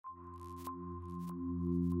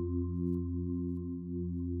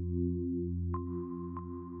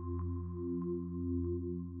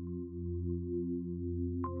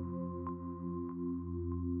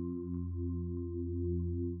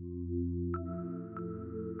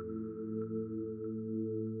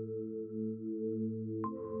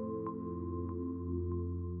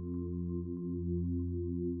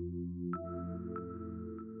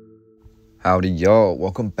Howdy y'all,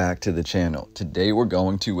 welcome back to the channel. Today we're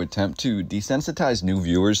going to attempt to desensitize new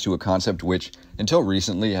viewers to a concept which, until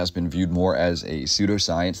recently, has been viewed more as a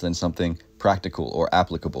pseudoscience than something practical or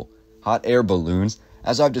applicable. Hot air balloons,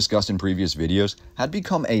 as I've discussed in previous videos, had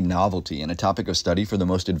become a novelty and a topic of study for the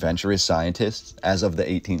most adventurous scientists as of the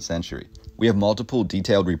 18th century. We have multiple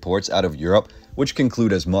detailed reports out of Europe which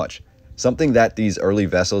conclude as much. Something that these early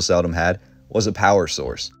vessels seldom had was a power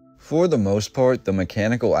source. For the most part, the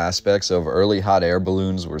mechanical aspects of early hot air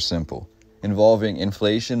balloons were simple, involving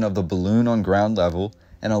inflation of the balloon on ground level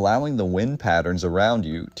and allowing the wind patterns around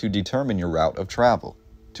you to determine your route of travel.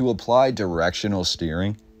 To apply directional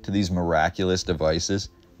steering to these miraculous devices,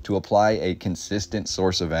 to apply a consistent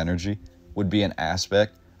source of energy, would be an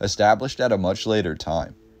aspect established at a much later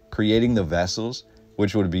time, creating the vessels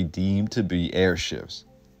which would be deemed to be airships.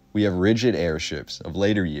 We have rigid airships of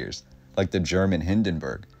later years, like the German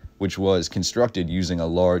Hindenburg, which was constructed using a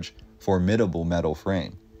large, formidable metal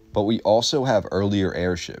frame. But we also have earlier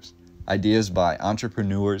airships, ideas by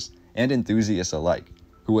entrepreneurs and enthusiasts alike,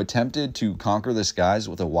 who attempted to conquer the skies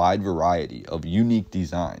with a wide variety of unique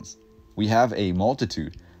designs. We have a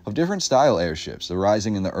multitude of different style airships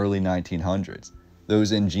arising in the early 1900s,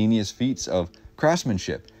 those ingenious feats of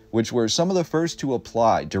craftsmanship, which were some of the first to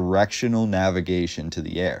apply directional navigation to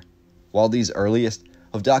the air. While these earliest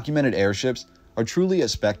of documented airships are truly a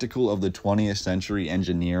spectacle of the 20th century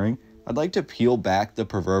engineering, I'd like to peel back the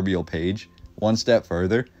proverbial page one step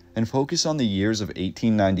further and focus on the years of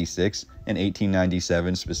 1896 and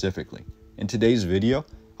 1897 specifically. In today's video,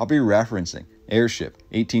 I'll be referencing Airship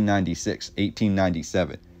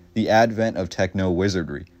 1896-1897, The Advent of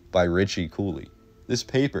Techno-Wizardry by Richie Cooley. This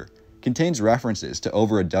paper contains references to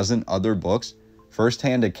over a dozen other books,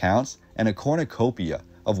 first-hand accounts, and a cornucopia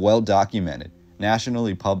of well-documented,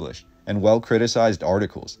 nationally published, and well-criticized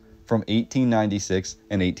articles from 1896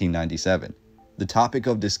 and 1897. The topic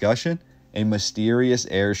of discussion, a mysterious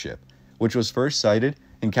airship, which was first sighted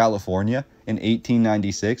in California in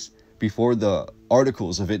 1896 before the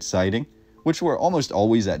articles of its sighting, which were almost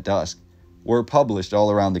always at dusk, were published all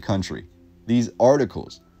around the country. These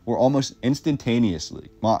articles were almost instantaneously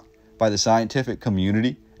mocked by the scientific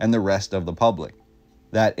community and the rest of the public.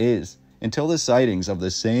 That is, until the sightings of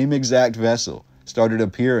the same exact vessel started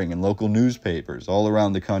appearing in local newspapers all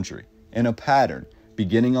around the country, in a pattern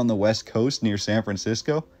beginning on the West Coast near San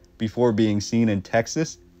Francisco, before being seen in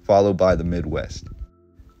Texas, followed by the Midwest.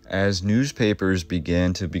 As newspapers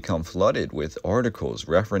began to become flooded with articles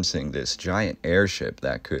referencing this giant airship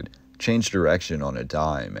that could change direction on a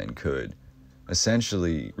dime and could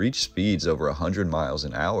essentially reach speeds over 100 miles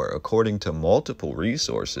an hour according to multiple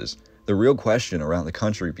resources, the real question around the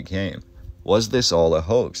country became, was this all a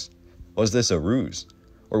hoax? Was this a ruse?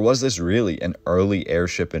 Or was this really an early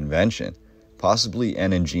airship invention, possibly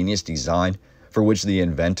an ingenious design for which the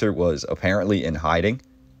inventor was apparently in hiding?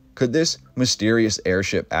 Could this mysterious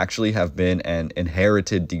airship actually have been an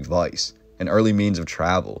inherited device, an early means of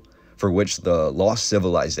travel, for which the lost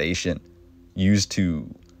civilization used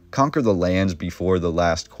to conquer the lands before the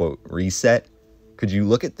last, quote, reset? Could you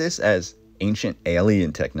look at this as ancient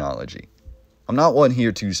alien technology? I'm not one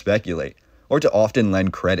here to speculate, or to often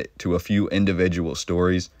lend credit to a few individual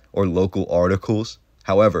stories or local articles.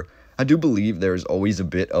 However, I do believe there is always a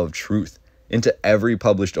bit of truth into every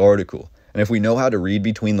published article, and if we know how to read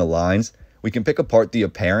between the lines, we can pick apart the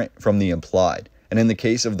apparent from the implied. And in the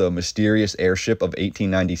case of the mysterious airship of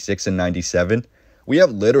 1896 and 97, we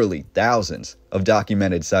have literally thousands of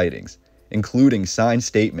documented sightings, including signed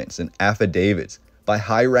statements and affidavits by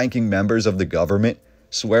high-ranking members of the government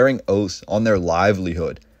swearing oaths on their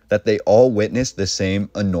livelihood that they all witnessed the same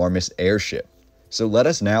enormous airship. So let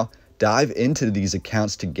us now dive into these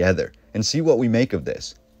accounts together and see what we make of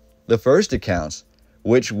this. The first accounts,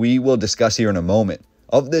 which we will discuss here in a moment,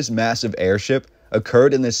 of this massive airship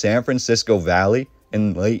occurred in the San Francisco Valley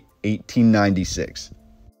in late 1896.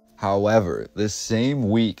 However, the same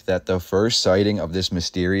week that the first sighting of this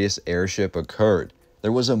mysterious airship occurred,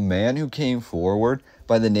 there was a man who came forward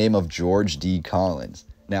by the name of George D. Collins.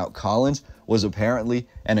 Now, Collins was apparently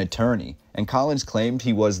an attorney, and Collins claimed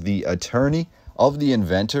he was the attorney of the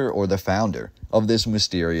inventor or the founder of this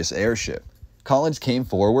mysterious airship. Collins came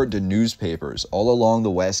forward to newspapers all along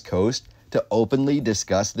the West Coast to openly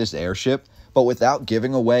discuss this airship, but without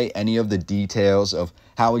giving away any of the details of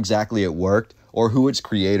how exactly it worked or who its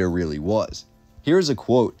creator really was. Here's a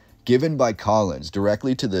quote given by Collins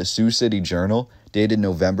directly to the Sioux City Journal dated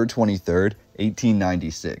November 23,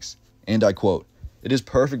 1896, and I quote, "It is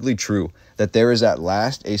perfectly true that there is at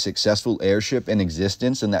last a successful airship in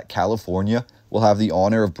existence and that California will have the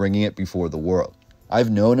honor of bringing it before the world. I've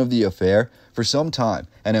known of the affair for some time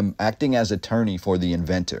and am acting as attorney for the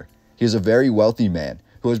inventor. He is a very wealthy man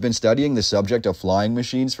who has been studying the subject of flying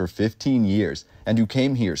machines for 15 years and who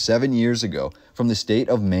came here 7 years ago from the state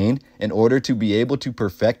of Maine in order to be able to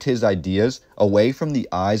perfect his ideas away from the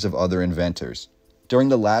eyes of other inventors. During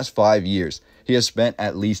the last 5 years, he has spent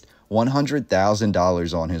at least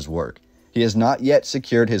 $100,000 on his work. He has not yet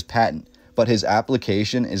secured his patent, but his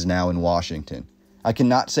application is now in Washington. I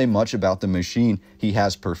cannot say much about the machine he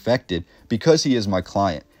has perfected because he is my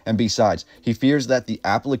client, and besides, he fears that the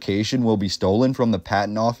application will be stolen from the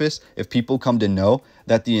patent office if people come to know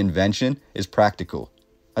that the invention is practical.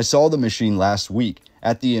 I saw the machine last week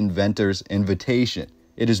at the inventor's invitation.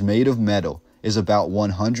 It is made of metal, is about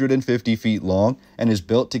 150 feet long, and is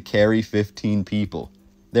built to carry 15 people.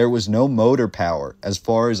 There was no motor power as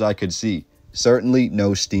far as I could see, certainly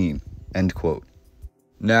no steam." End quote.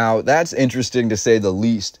 Now, that's interesting to say the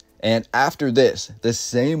least, and after this, the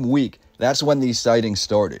same week, that's when these sightings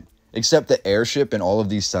started. Except the airship in all of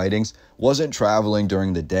these sightings wasn't traveling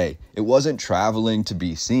during the day. It wasn't traveling to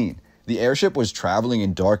be seen. The airship was traveling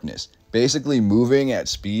in darkness, basically moving at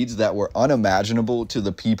speeds that were unimaginable to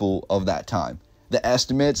the people of that time. The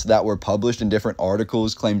estimates that were published in different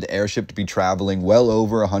articles claimed the airship to be traveling well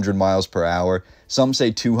over 100 miles per hour. Some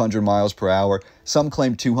say 200 miles per hour. Some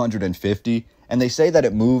claim 250, and they say that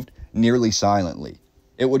it moved nearly silently.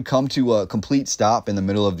 It would come to a complete stop in the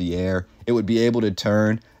middle of the air. It would be able to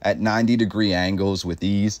turn at 90-degree angles with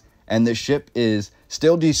ease, and the ship is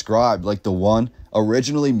still described like the one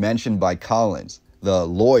originally mentioned by Collins, the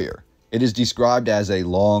lawyer. It is described as a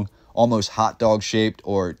long, almost hot dog shaped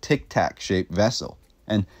or tic-tac shaped vessel.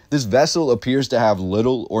 And this vessel appears to have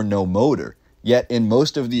little or no motor, yet in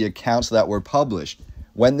most of the accounts that were published,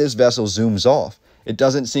 when this vessel zooms off, it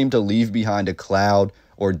doesn't seem to leave behind a cloud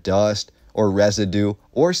or dust or residue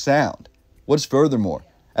or sound. What's furthermore,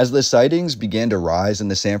 as the sightings began to rise in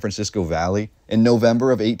the San Francisco Valley in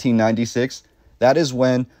November of 1896, that is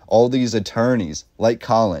when all these attorneys, like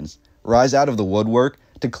Collins, rise out of the woodwork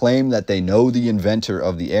to claim that they know the inventor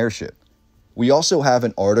of the airship. We also have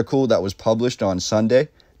an article that was published on Sunday,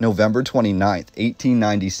 November 29th,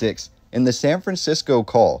 1896, in the San Francisco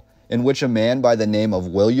Call, in which a man by the name of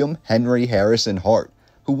William Henry Harrison Hart,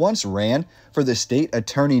 who once ran for the state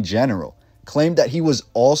attorney general, claimed that he was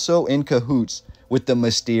also in cahoots with the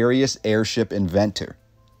mysterious airship inventor.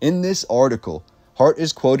 In this article, Hart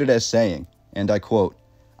is quoted as saying, and I quote,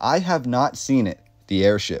 "I have not seen it, the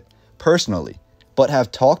airship, personally, but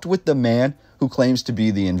have talked with the man who claims to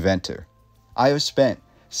be the inventor. I have spent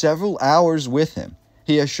several hours with him.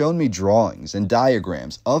 He has shown me drawings and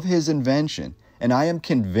diagrams of his invention, and I am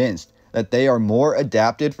convinced that they are more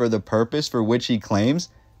adapted for the purpose for which he claims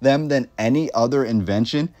them than any other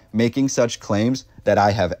invention making such claims that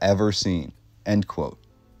I have ever seen." End quote.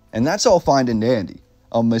 And that's all fine and dandy.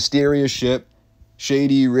 A mysterious ship,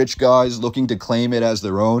 shady rich guys looking to claim it as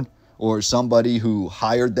their own, or somebody who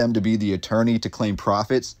hired them to be the attorney to claim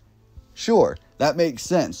profits. Sure, that makes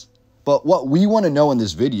sense. But what we want to know in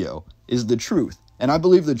this video is the truth. And I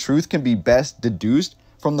believe the truth can be best deduced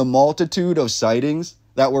from the multitude of sightings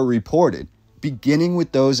that were reported, beginning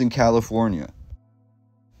with those in California.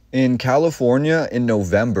 In California, in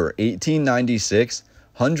November 1896,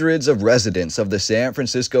 hundreds of residents of the San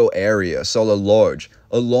Francisco area saw a large,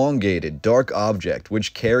 elongated, dark object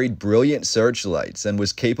which carried brilliant searchlights and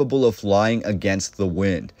was capable of flying against the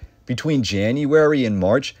wind. Between January and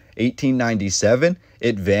March 1897,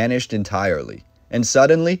 it vanished entirely. And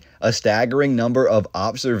suddenly, a staggering number of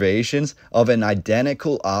observations of an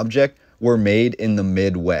identical object were made in the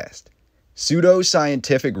Midwest.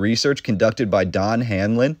 Pseudo-scientific research conducted by Don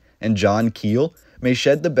Hanlon and John Keel may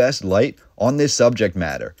shed the best light on this subject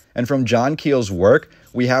matter, and from John Keel's work,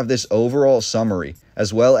 we have this overall summary,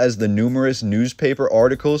 as well as the numerous newspaper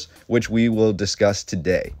articles which we will discuss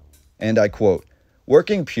today. And I quote,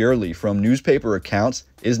 "Working purely from newspaper accounts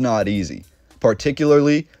is not easy,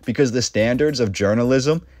 particularly because the standards of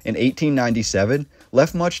journalism in 1897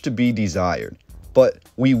 left much to be desired, but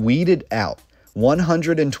we weeded out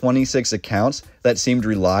 126 accounts that seemed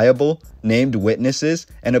reliable, named witnesses,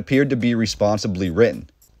 and appeared to be responsibly written.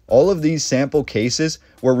 All of these sample cases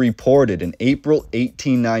were reported in April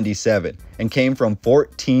 1897 and came from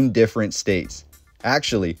 14 different states.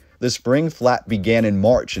 Actually, the spring flat began in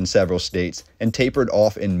March in several states and tapered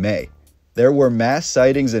off in May. There were mass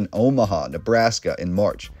sightings in Omaha, Nebraska in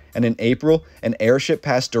March, and in April, an airship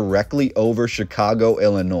passed directly over Chicago,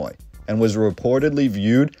 Illinois, and was reportedly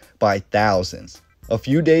viewed by thousands. A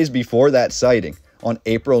few days before that sighting, on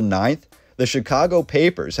April 9th, the Chicago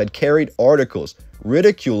papers had carried articles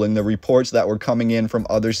ridiculing the reports that were coming in from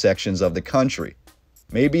other sections of the country.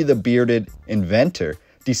 maybe the bearded inventor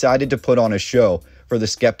decided to put on a show for the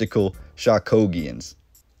skeptical Shakogians.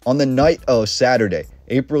 On the night of Saturday,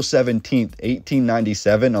 April 17,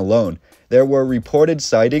 1897 alone, there were reported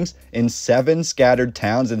sightings in 7 scattered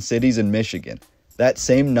towns and cities in Michigan. That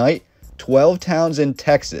same night, 12 towns in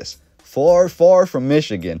Texas, far, far from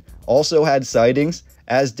Michigan, also had sightings,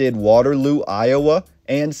 as did Waterloo, Iowa,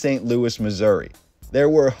 and St. Louis, Missouri. There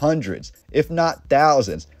were hundreds, if not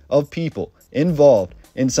thousands, of people involved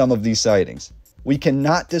in some of these sightings. We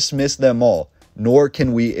cannot dismiss them all, nor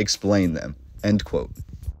can we explain them." End quote.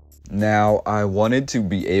 Now, I wanted to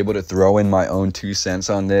be able to throw in my own 2 cents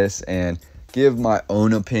on this and give my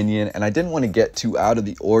own opinion, and I didn't want to get too out of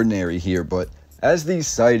the ordinary here, but as these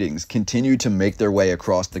sightings continued to make their way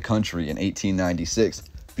across the country in 1896,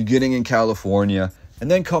 beginning in California, and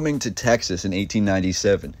then coming to Texas in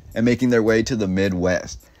 1897, and making their way to the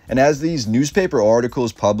Midwest, and as these newspaper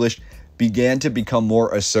articles published began to become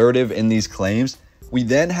more assertive in these claims, we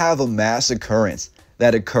then have a mass occurrence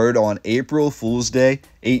that occurred on April Fool's Day,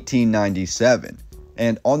 1897.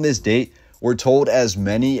 And on this date, we're told as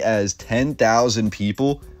many as 10,000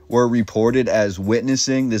 people were reported as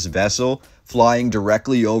witnessing this vessel flying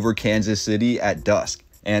directly over Kansas City at dusk.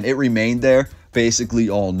 And it remained there basically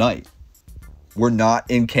all night. We're not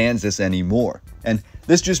in Kansas anymore. And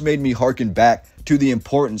this just made me harken back to the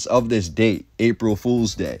importance of this date, April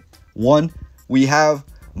Fool's Day. One, we have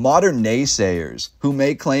modern naysayers who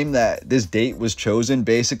may claim that this date was chosen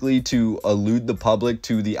basically to allude the public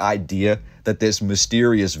to the idea that this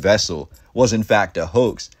mysterious vessel was in fact a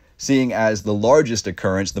hoax, seeing as the largest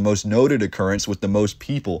occurrence, the most noted occurrence with the most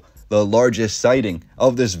people, the largest sighting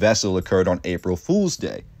of this vessel occurred on April Fool's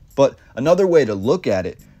Day. But another way to look at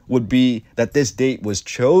it would be that this date was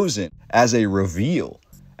chosen as a reveal,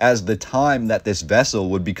 as the time that this vessel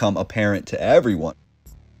would become apparent to everyone.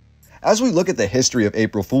 As we look at the history of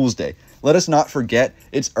April Fool's Day, let us not forget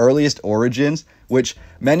its earliest origins, which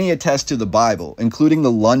many attest to the Bible, including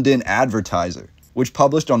the London Advertiser, which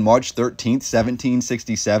published on March 13,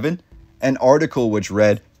 1767, an article which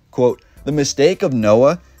read, quote, "The mistake of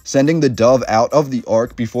Noah sending the dove out of the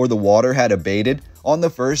ark before the water had abated on the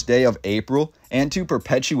first day of April, and to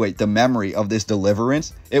perpetuate the memory of this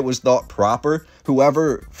deliverance, it was thought proper,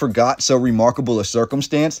 whoever forgot so remarkable a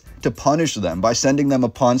circumstance, to punish them by sending them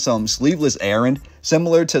upon some sleeveless errand,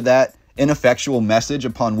 similar to that ineffectual message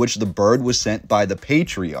upon which the bird was sent by the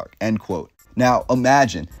patriarch." End quote. Now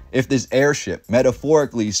imagine if this airship,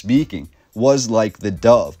 metaphorically speaking, was like the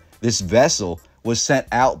dove. This vessel was sent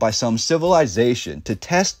out by some civilization to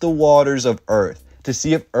test the waters of Earth, to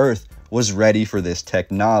see if Earth was ready for this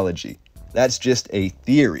technology. That's just a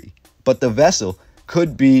theory, but the vessel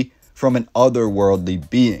could be from an otherworldly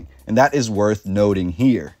being, and that is worth noting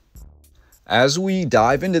here. As we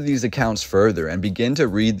dive into these accounts further and begin to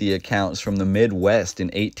read the accounts from the Midwest in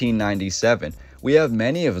 1897, we have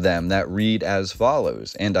many of them that read as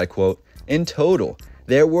follows, and I quote, "In total,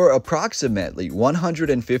 there were approximately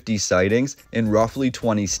 150 sightings in roughly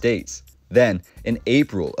 20 states. Then, in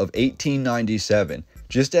April of 1897,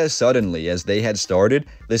 just as suddenly as they had started,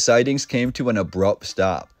 the sightings came to an abrupt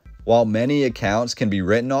stop. While many accounts can be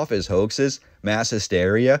written off as hoaxes, mass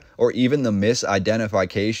hysteria, or even the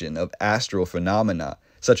misidentification of astral phenomena,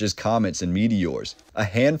 such as comets and meteors, a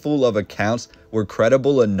handful of accounts were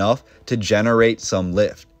credible enough to generate some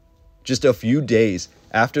lift. Just a few days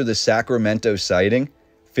after the Sacramento sighting,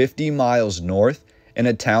 50 miles north, in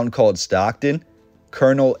a town called Stockton,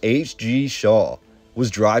 Colonel H.G. Shaw was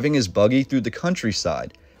driving his buggy through the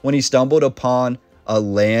countryside when he stumbled upon a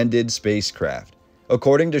landed spacecraft.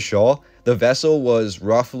 According to Shaw, the vessel was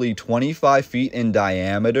roughly 25 feet in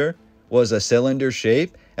diameter, was a cylinder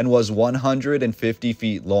shape, and was 150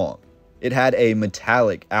 feet long. It had a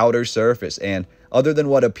metallic outer surface and, other than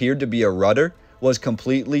what appeared to be a rudder, was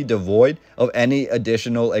completely devoid of any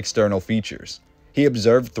additional external features. He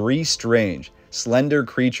observed 3 strange, slender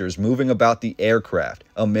creatures moving about the aircraft,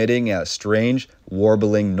 emitting a strange,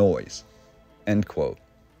 warbling noise." End quote.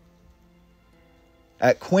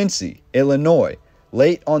 At Quincy, Illinois,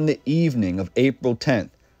 late on the evening of April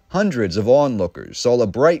 10th, hundreds of onlookers saw a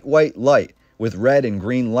bright white light with red and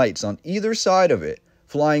green lights on either side of it,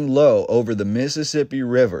 flying low over the Mississippi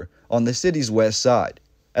River on the city's west side.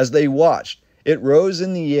 As they watched, it rose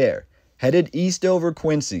in the air, headed east over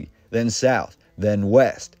Quincy, then south, then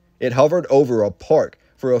west. It hovered over a park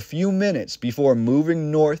for a few minutes before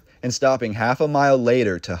moving north and stopping half a mile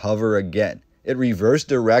later to hover again. It reversed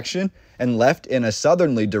direction and left in a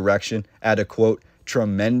southerly direction at a, quote,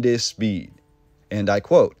 "tremendous speed." And I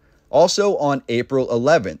quote, "Also on April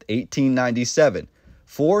 11th, 1897,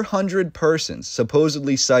 400 persons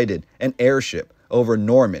supposedly sighted an airship over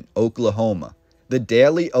Norman, Oklahoma. The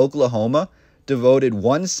Daily Oklahoma devoted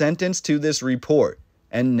one sentence to this report,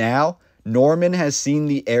 and now Norman has seen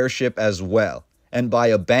the airship as well, and by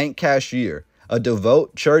a bank cashier, a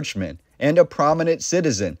devout churchman, and a prominent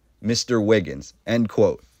citizen, Mr. Wiggins." End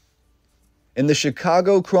quote. In the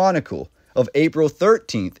Chicago Chronicle of April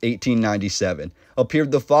 13, 1897,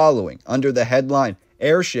 appeared the following under the headline,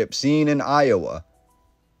 "Airship Seen in Iowa,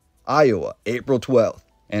 April 12th,"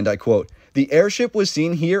 and I quote, "The airship was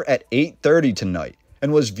seen here at 8:30 tonight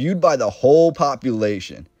and was viewed by the whole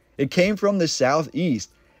population. It came from the southeast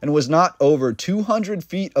and was not over 200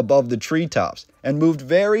 feet above the treetops and moved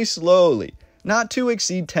very slowly, not to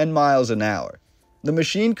exceed 10 miles an hour. The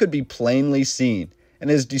machine could be plainly seen and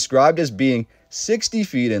is described as being 60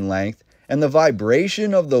 feet in length, and the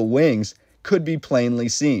vibration of the wings could be plainly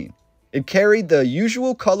seen. It carried the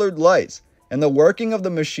usual colored lights, and the working of the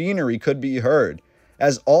machinery could be heard,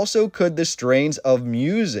 as also could the strains of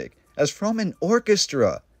music, as from an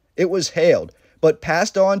orchestra. It was hailed, but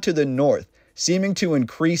passed on to the north, seeming to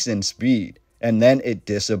increase in speed, and then it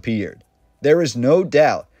disappeared. There is no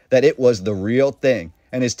doubt that it was the real thing,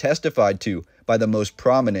 and is testified to by the most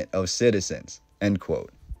prominent of citizens." End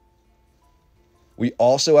quote. We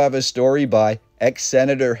also have a story by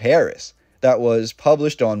ex-Senator Harris that was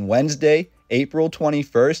published on Wednesday, April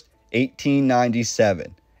 21st,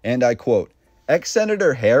 1897, and I quote,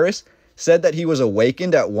 "Ex-Senator Harris said that he was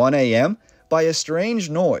awakened at 1 a.m. by a strange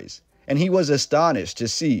noise, and he was astonished to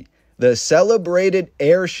see the celebrated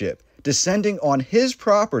airship descending on his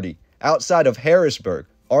property outside of Harrisburg,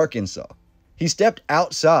 Arkansas. He stepped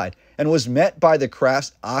outside and was met by the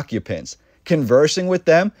craft's occupants, conversing with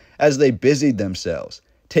them as they busied themselves,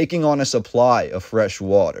 taking on a supply of fresh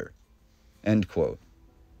water." End quote.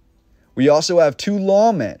 We also have two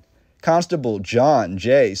lawmen, Constable John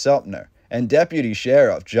J. Supner and Deputy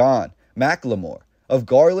Sheriff John McLemore of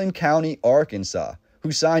Garland County, Arkansas,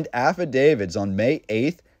 who signed affidavits on May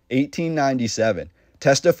 8, 1897,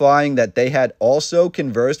 testifying that they had also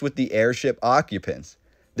conversed with the airship occupants.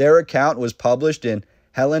 Their account was published in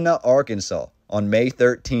Helena, Arkansas, on May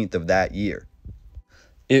 13th of that year.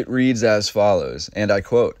 It reads as follows, and I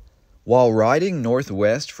quote, "While riding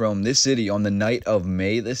northwest from this city on the night of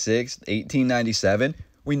May the 6th, 1897,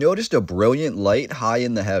 we noticed a brilliant light high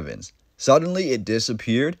in the heavens. Suddenly it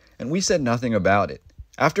disappeared, and we said nothing about it.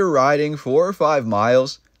 After riding 4 or 5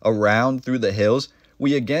 miles around through the hills,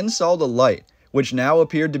 we again saw the light, which now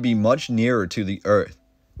appeared to be much nearer to the earth.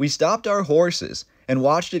 We stopped our horses and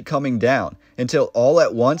watched it coming down until all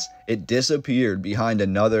at once it disappeared behind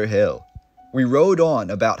another hill. We rode on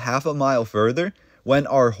about half a mile further when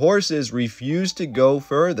our horses refused to go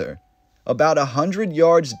further. About 100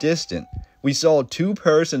 yards distant, we saw 2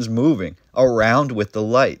 persons moving around with the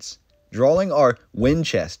lights. Drawing our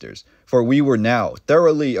Winchesters, for we were now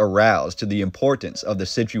thoroughly aroused to the importance of the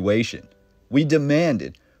situation, we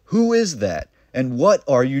demanded, 'Who is that, and what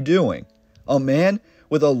are you doing?' A man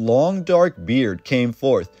with a long dark beard came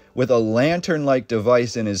forth with a lantern-like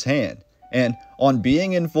device in his hand, and on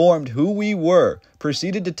being informed who we were,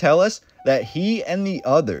 proceeded to tell us that he and the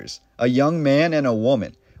others, a young man and a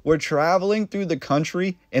woman, were traveling through the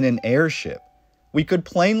country in an airship. We could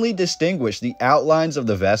plainly distinguish the outlines of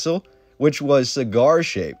the vessel, which was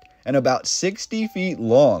cigar-shaped and about 60 feet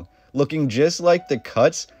long, looking just like the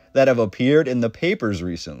cuts that have appeared in the papers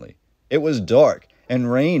recently. It was dark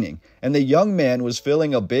and raining, and the young man was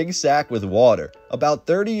filling a big sack with water about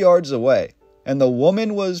 30 yards away, and the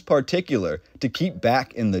woman was particular to keep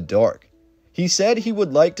back in the dark. He said he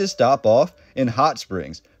would like to stop off in Hot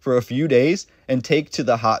Springs for a few days and take to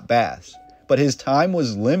the hot baths, but his time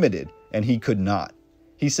was limited and he could not.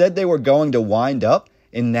 He said they were going to wind up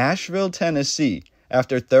in Nashville, Tennessee,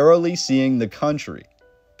 after thoroughly seeing the country.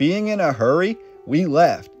 Being in a hurry, we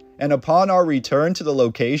left, and upon our return to the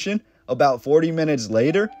location, about 40 minutes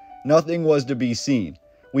later, nothing was to be seen.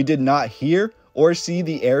 We did not hear or see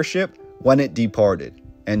the airship when it departed."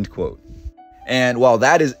 End quote. And while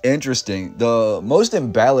that is interesting, the most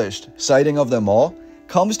embellished sighting of them all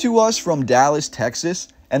comes to us from Dallas, Texas,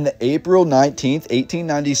 and the April 19th,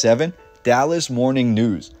 1897 Dallas Morning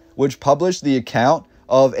News, which published the account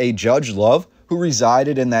of a Judge Love who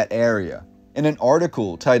resided in that area. In an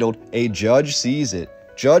article titled "A Judge Sees It,"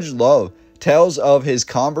 Judge Love tells of his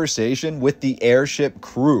conversation with the airship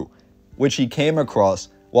crew, which he came across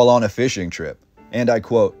while on a fishing trip. And I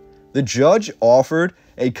quote, "The judge offered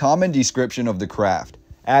a common description of the craft,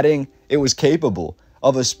 adding it was capable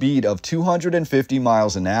of a speed of 250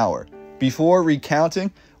 miles an hour, before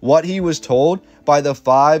recounting what he was told by the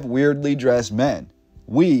 5 weirdly dressed men.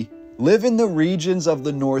 We live in the regions of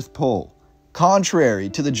the North Pole. Contrary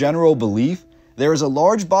to the general belief, there is a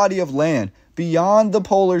large body of land beyond the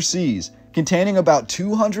polar seas containing about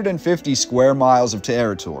 250 square miles of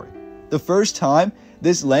territory. The first time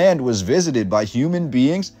this land was visited by human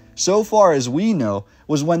beings, so far as we know,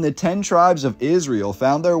 was when the 10 tribes of Israel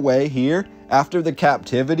found their way here after the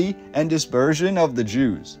captivity and dispersion of the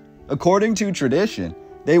Jews. According to tradition,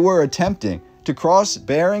 they were attempting to cross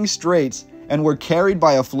Bering Straits and were carried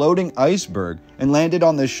by a floating iceberg and landed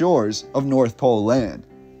on the shores of North Pole land.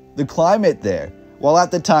 The climate there, while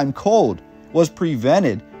at the time cold, was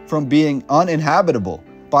prevented from being uninhabitable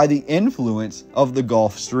by the influence of the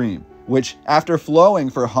Gulf Stream, which, after flowing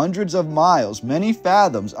for hundreds of miles, many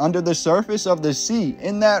fathoms under the surface of the sea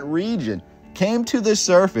in that region, came to the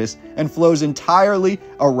surface and flows entirely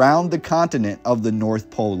around the continent of the North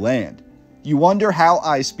Pole land. You wonder how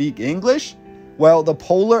I speak English? Well, the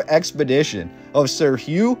polar expedition of Sir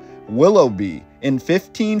Hugh Willoughby in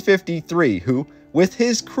 1553, who, with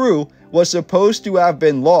his crew, was supposed to have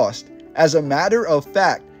been lost, as a matter of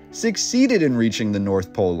fact, succeeded in reaching the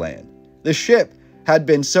North Pole land. The ship had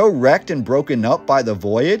been so wrecked and broken up by the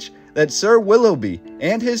voyage that Sir Willoughby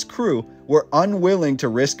and his crew were unwilling to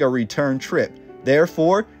risk a return trip.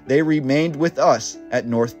 Therefore, they remained with us at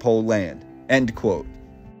North Pole land." End quote.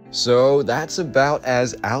 So that's about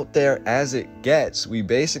as out there as it gets. We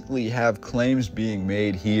basically have claims being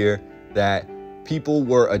made here that people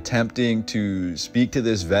were attempting to speak to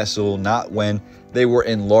this vessel, not when they were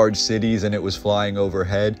in large cities and it was flying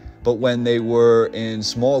overhead, but when they were in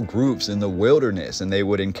small groups in the wilderness and they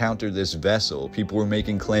would encounter this vessel. People were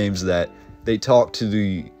making claims that they talked to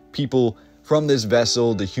the people from this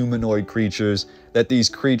vessel, the humanoid creatures, that these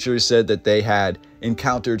creatures said that they had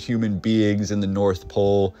encountered human beings in the North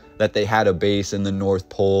Pole, that they had a base in the North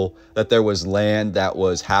Pole, that there was land that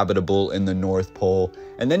was habitable in the North Pole.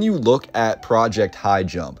 And then you look at Project High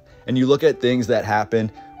Jump, and you look at things that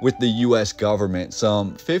happened with the US government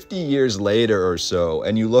some 50 years later or so,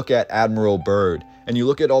 and you look at Admiral Byrd, and you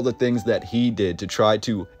look at all the things that he did to try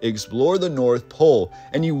to explore the North Pole,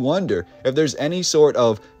 and you wonder if there's any sort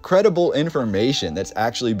of credible information that's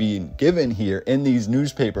actually being given here in these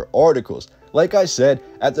newspaper articles. Like I said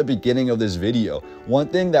at the beginning of this video, one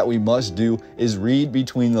thing that we must do is read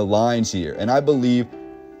between the lines here, and I believe,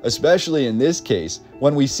 especially in this case,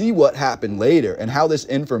 when we see what happened later and how this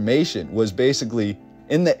information was basically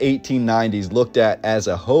in the 1890s looked at as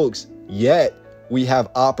a hoax, yet we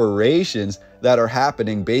have operations that are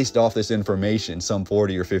happening based off this information some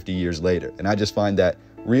 40 or 50 years later. And I just find that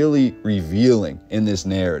really revealing in this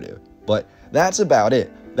narrative. But that's about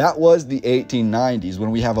it. That was the 1890s,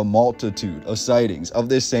 when we have a multitude of sightings of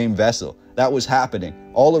this same vessel that was happening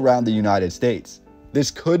all around the United States.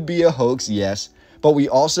 This could be a hoax, yes, but we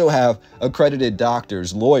also have accredited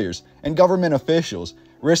doctors, lawyers, and government officials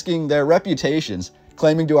risking their reputations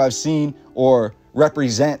claiming to have seen or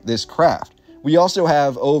represent this craft. We also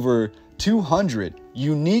have over 200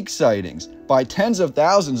 unique sightings by tens of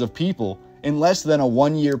thousands of people in less than a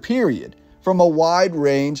one-year period from a wide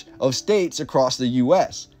range of states across the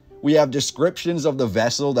US. We have descriptions of the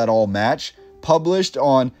vessel that all match, published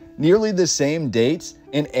on nearly the same dates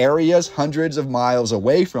in areas hundreds of miles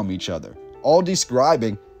away from each other, all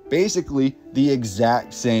describing basically the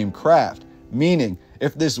exact same craft. Meaning,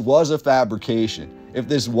 if this was a fabrication, if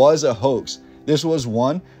this was a hoax, this was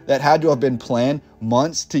one that had to have been planned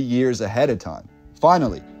months to years ahead of time.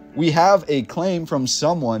 Finally, we have a claim from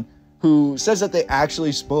someone who says that they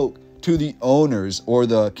actually spoke to the owners or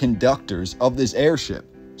the conductors of this airship.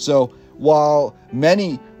 So while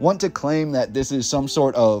many want to claim that this is some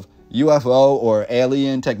sort of UFO or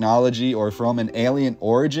alien technology or from an alien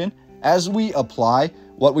origin, as we apply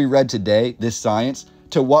what we read today, this science,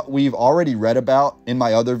 to what we've already read about in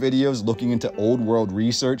my other videos looking into old world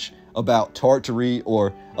research about Tartary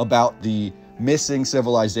or about the missing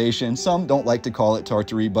civilization. Some don't like to call it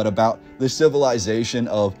Tartary, but about the civilization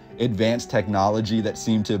of advanced technology that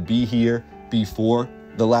seemed to be here before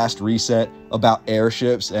the last reset, about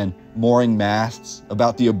airships and mooring masts,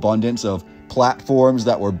 about the abundance of platforms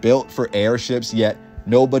that were built for airships, yet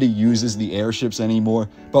nobody uses the airships anymore,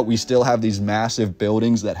 but we still have these massive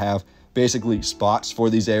buildings that have basically spots for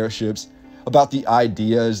these airships, about the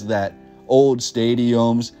ideas that old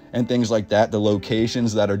stadiums and things like that, the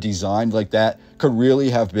locations that are designed like that, could really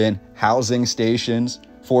have been housing stations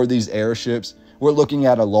for these airships. We're looking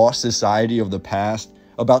at a lost society of the past,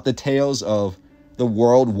 about the tales of the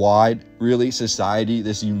worldwide, really, society,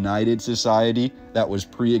 this united society that was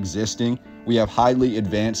pre-existing. We have highly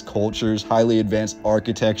advanced cultures, highly advanced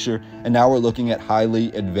architecture, and now we're looking at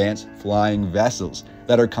highly advanced flying vessels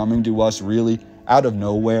that are coming to us really out of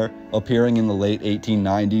nowhere, appearing in the late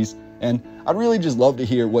 1890s. And I'd really just love to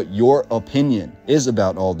hear what your opinion is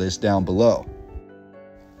about all this down below.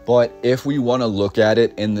 But if we want to look at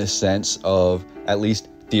it in the sense of at least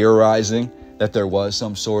theorizing that there was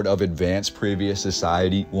some sort of advanced previous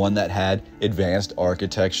society, one that had advanced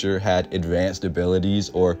architecture, had advanced abilities,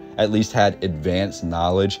 or at least had advanced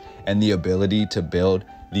knowledge and the ability to build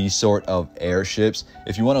these sort of airships,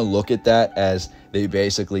 if you want to look at that as they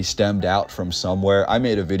basically stemmed out from somewhere. I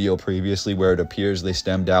made a video previously where it appears they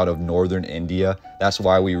stemmed out of northern India. That's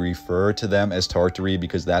why we refer to them as Tartary,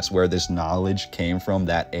 because that's where this knowledge came from,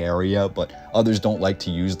 that area. But others don't like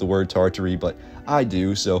to use the word Tartary, but I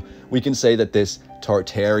do. So we can say that this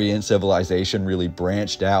Tartarian civilization really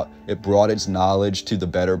branched out. It brought its knowledge to the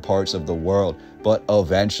better parts of the world, but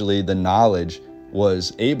eventually the knowledge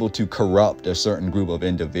was able to corrupt a certain group of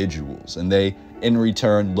individuals, and they in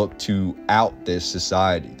return look to out this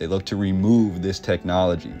society. They look to remove this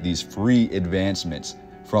technology, these free advancements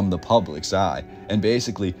from the public's eye. And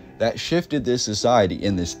basically that shifted this society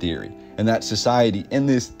in this theory. And that society in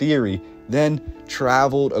this theory then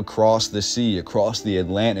traveled across the sea, across the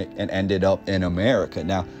Atlantic, and ended up in America.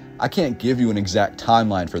 Now, I can't give you an exact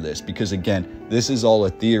timeline for this because, again, this is all a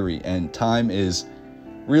theory, and time is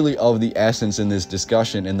really of the essence in this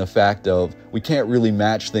discussion, in the fact of we can't really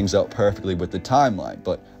match things up perfectly with the timeline.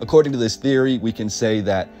 But according to this theory, we can say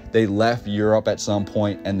that they left Europe at some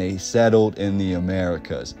point and they settled in the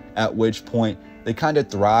Americas, at which point they kind of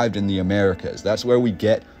thrived in the Americas. That's where we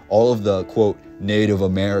get all of the, quote, Native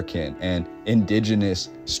American and indigenous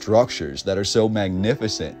structures that are so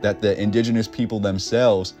magnificent that the indigenous people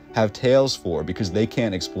themselves have tales for, because they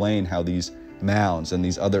can't explain how these mounds and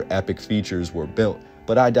these other epic features were built.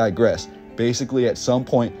 But I digress. Basically, at some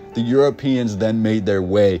point, the Europeans then made their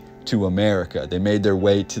way to America. They made their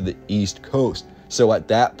way to the East Coast. So at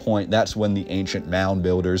that point, that's when the ancient mound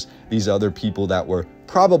builders, these other people that were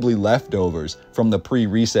probably leftovers from the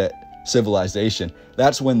pre-reset civilization,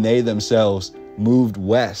 that's when they themselves moved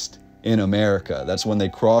west in America. That's when they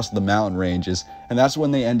crossed the mountain ranges, and that's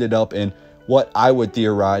when they ended up in what I would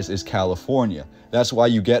theorize is California. That's why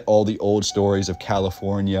you get all the old stories of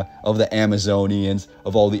California, of the Amazonians,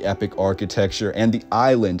 of all the epic architecture, and the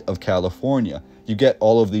island of California. You get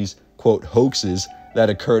all of these, quote, hoaxes that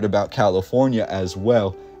occurred about California as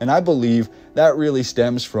well. And I believe that really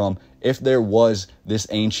stems from, if there was this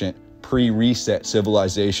ancient pre-reset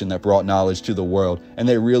civilization that brought knowledge to the world, and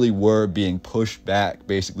they really were being pushed back,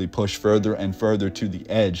 basically pushed further and further to the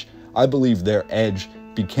edge, I believe their edge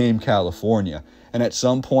became California. And at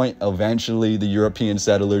some point, eventually, the European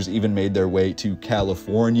settlers even made their way to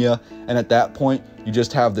California. And at that point, you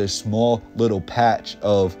just have this small little patch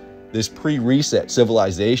of this pre-reset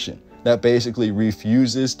civilization that basically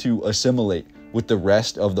refuses to assimilate with the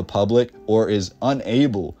rest of the public, or is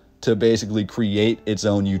unable to basically create its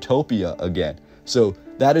own utopia again. So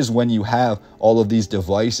that is when you have all of these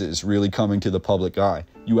devices really coming to the public eye.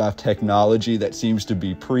 You have technology that seems to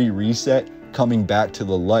be pre-reset coming back to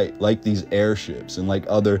the light, like these airships and like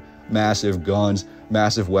other massive guns,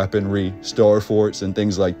 massive weaponry, star forts, and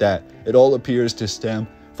things like that. It all appears to stem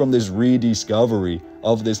from this rediscovery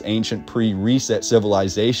of this ancient pre-reset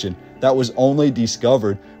civilization that was only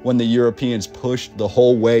discovered when the Europeans pushed the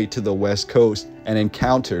whole way to the West Coast and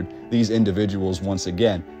encountered these individuals once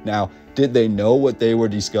again. Now, did they know what they were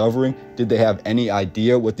discovering? Did they have any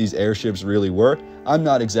idea what these airships really were? I'm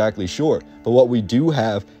not exactly sure. But what we do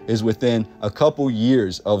have is, within a couple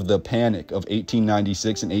years of the panic of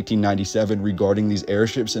 1896 and 1897 regarding these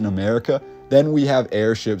airships in America, then we have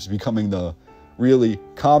airships becoming the really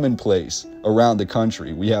commonplace around the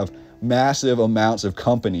country. We have massive amounts of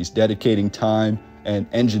companies dedicating time and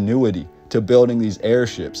ingenuity to building these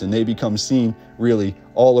airships, and they become seen really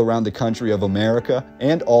all around the country of America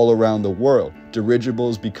and all around the world.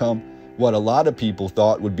 Dirigibles become what a lot of people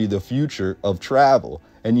thought would be the future of travel,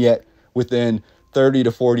 and yet within 30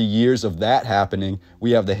 to 40 years of that happening,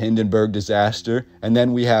 we have the Hindenburg disaster, and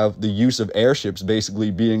then we have the use of airships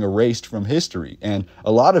basically being erased from history. And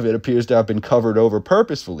a lot of it appears to have been covered over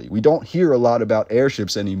purposefully. We don't hear a lot about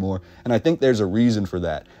airships anymore, and I think there's a reason for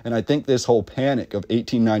that. And I think this whole panic of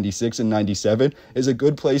 1896 and 97 is a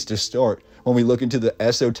good place to start when we look into the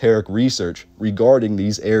esoteric research regarding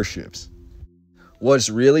these airships. What's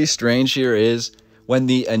really strange here is, when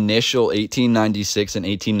the initial 1896 and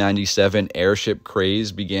 1897 airship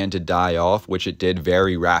craze began to die off, which it did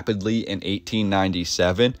very rapidly in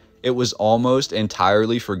 1897, it was almost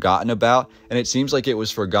entirely forgotten about, and it seems like it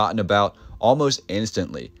was forgotten about almost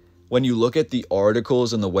instantly. When you look at the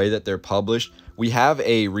articles and the way that they're published, we have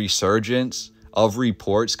a resurgence of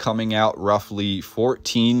reports coming out roughly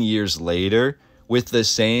 14 years later with the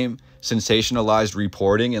same sensationalized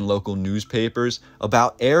reporting in local newspapers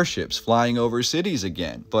about airships flying over cities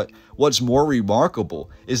again. But what's more remarkable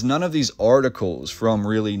is none of these articles from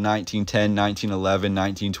really 1910, 1911,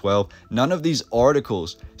 1912, none of these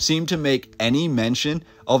articles seem to make any mention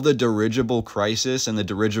of the dirigible crisis and the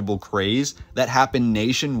dirigible craze that happened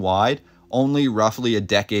nationwide only roughly a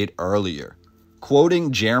decade earlier.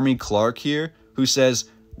 Quoting Jeremy Clark here, who says,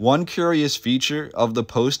 "One curious feature of the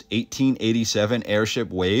post-1887 airship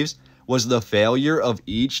waves was the failure of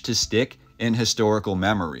each to stick in historical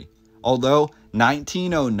memory. Although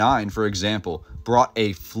 1909, for example, brought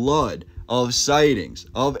a flood of sightings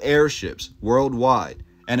of airships worldwide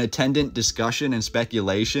and attendant discussion and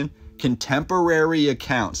speculation, contemporary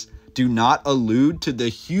accounts do not allude to the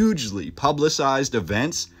hugely publicized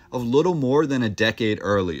events of little more than a decade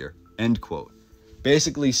earlier." End quote.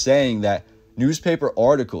 Basically saying that newspaper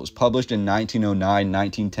articles published in 1909,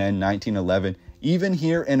 1910, 1911, even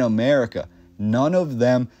here in America, none of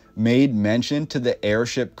them made mention to the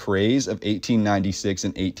airship craze of 1896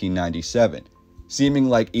 and 1897, seeming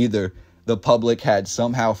like either the public had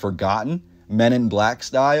somehow forgotten, Men in Black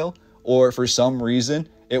style, or for some reason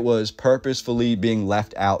it was purposefully being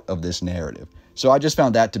left out of this narrative. So I just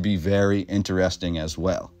found that to be very interesting as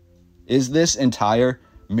well. Is this entire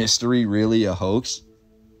mystery really a hoax?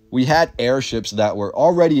 We had airships that were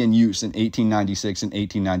already in use in 1896 and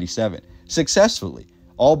 1897, successfully,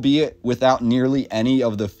 albeit without nearly any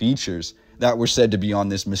of the features that were said to be on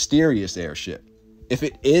this mysterious airship. If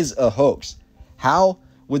it is a hoax, how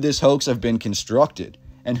would this hoax have been constructed?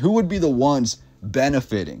 And who would be the ones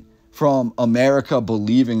benefiting from America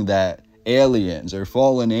believing that aliens or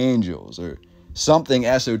fallen angels or something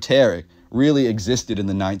esoteric really existed in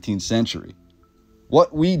the 19th century?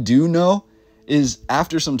 What we do know is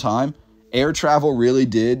after some time, air travel really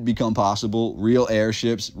did become possible. Real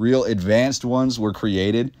airships, real advanced ones were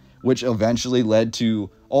created, which eventually led to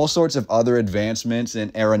all sorts of other advancements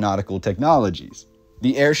in aeronautical technologies.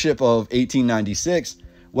 The airship of 1896,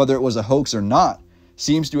 whether it was a hoax or not,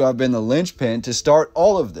 seems to have been the linchpin to start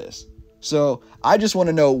all of this. So I just want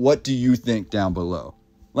to know, what do you think down below?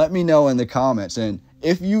 Let me know in the comments, and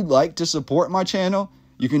if you'd like to support my channel,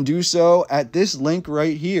 you can do so at this link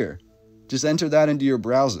right here. Just enter that into your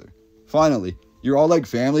browser. Finally, you're all like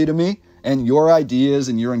family to me, and your ideas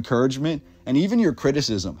and your encouragement and even your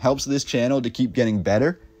criticism helps this channel to keep getting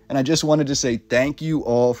better, and I just wanted to say thank you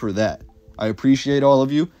all for that. I appreciate all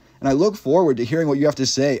of you, and I look forward to hearing what you have to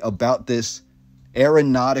say about this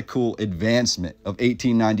aeronautical advancement of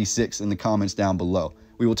 1896 in the comments down below.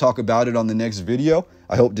 We will talk about it on the next video.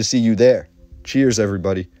 I hope to see you there. Cheers,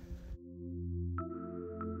 everybody.